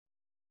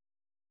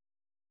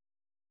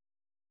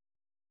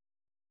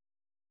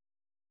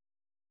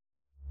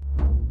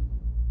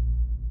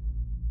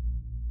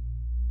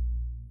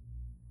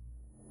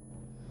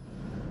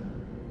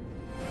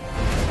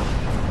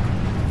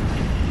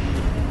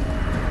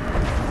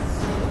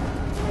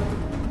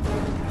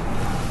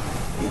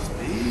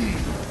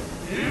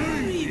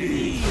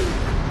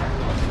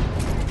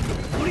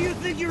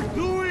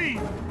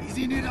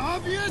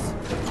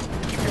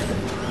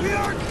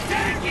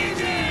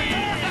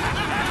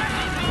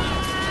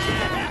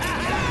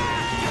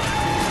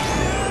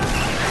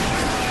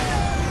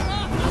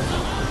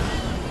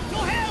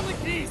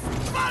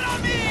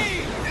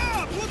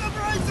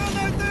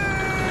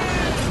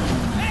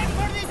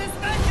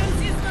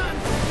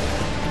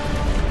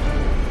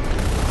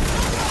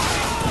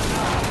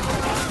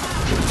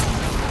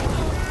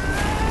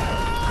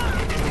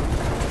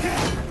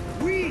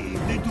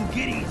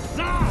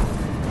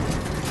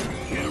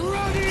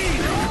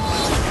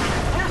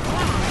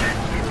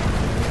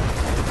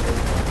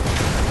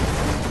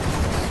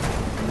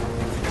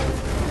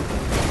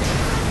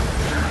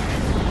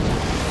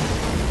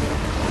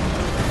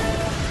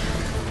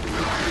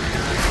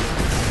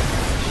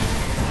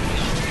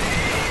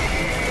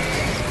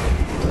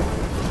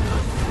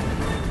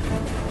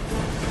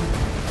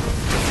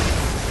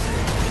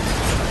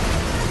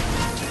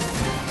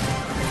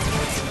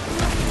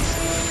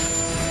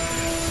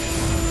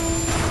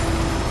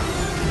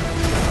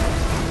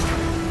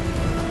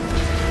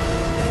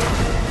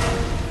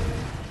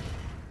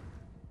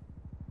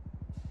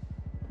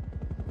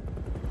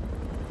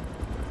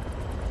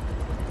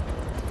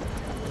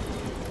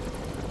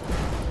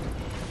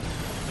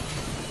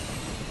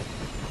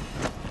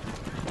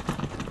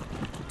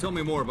Tell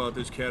me more about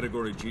this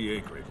Category G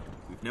Akrid.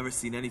 We've never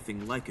seen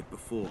anything like it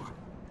before.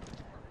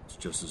 It's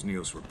just as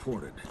Neos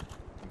reported.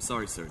 I'm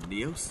sorry, sir.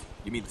 Neos?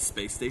 You mean the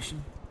space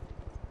station?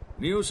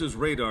 Neos's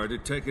radar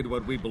detected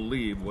what we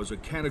believe was a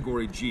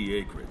Category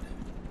G Akrid.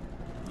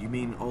 You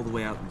mean all the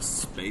way out in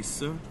space,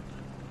 sir?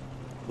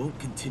 Won't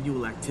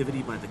continual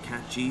activity by the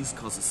Cat Gs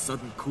cause a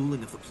sudden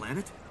cooling of the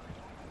planet?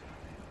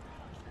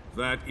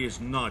 That is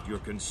not your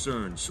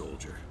concern,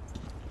 soldier.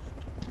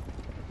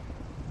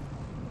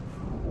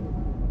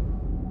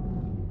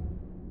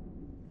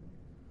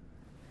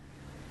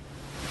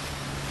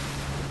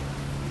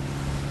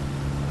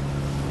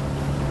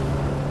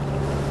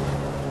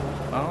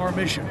 Our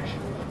mission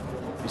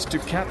is to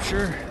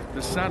capture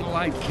the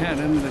satellite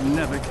cannon that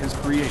Nevik has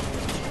created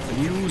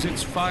and use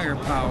its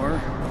firepower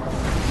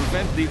to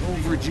prevent the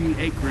Over-G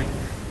Akrid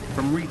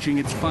from reaching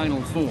its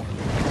final form.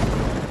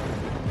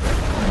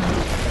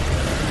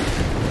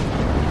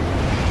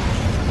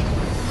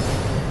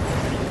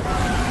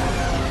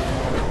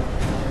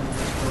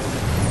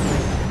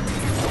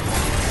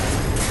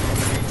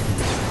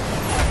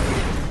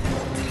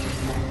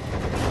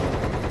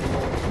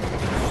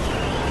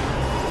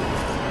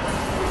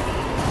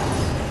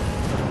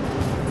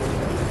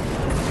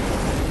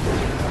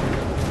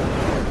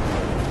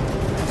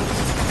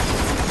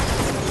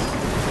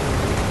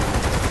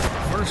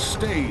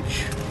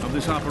 Stage of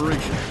this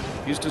operation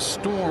is to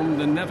storm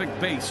the Nevik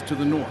base to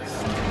the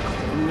north.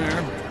 From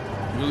there,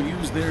 we'll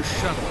use their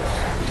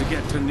shuttles to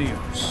get to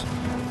Neos.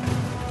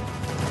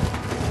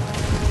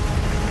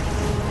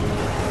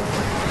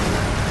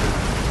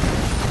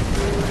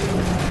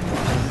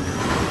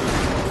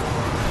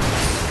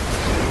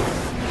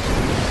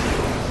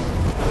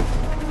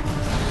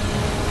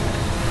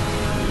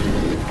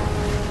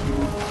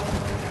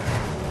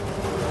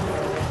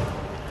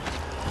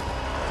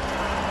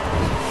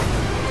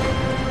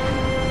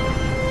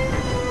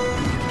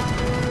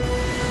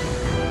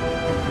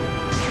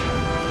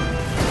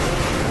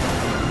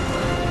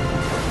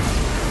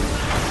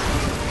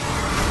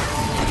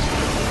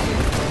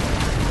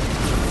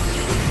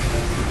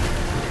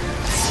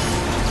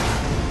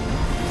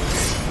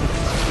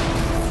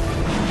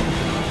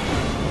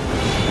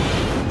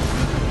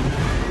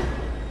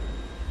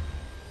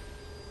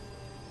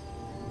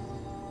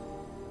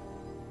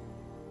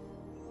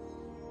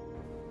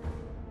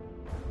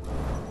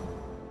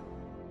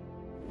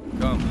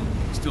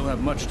 Still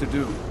have much to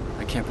do.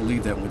 I can't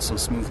believe that went so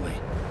smoothly.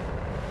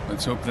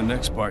 Let's hope the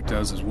next part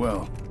does as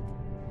well.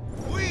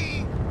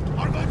 We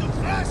are going to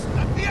crush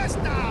the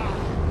fiesta!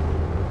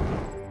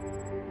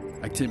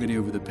 Activity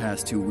over the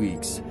past 2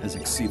 weeks has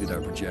exceeded our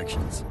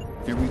projections.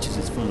 If it reaches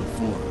its final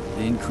form,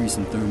 the increase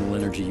in thermal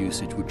energy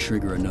usage would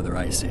trigger another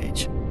ice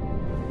age.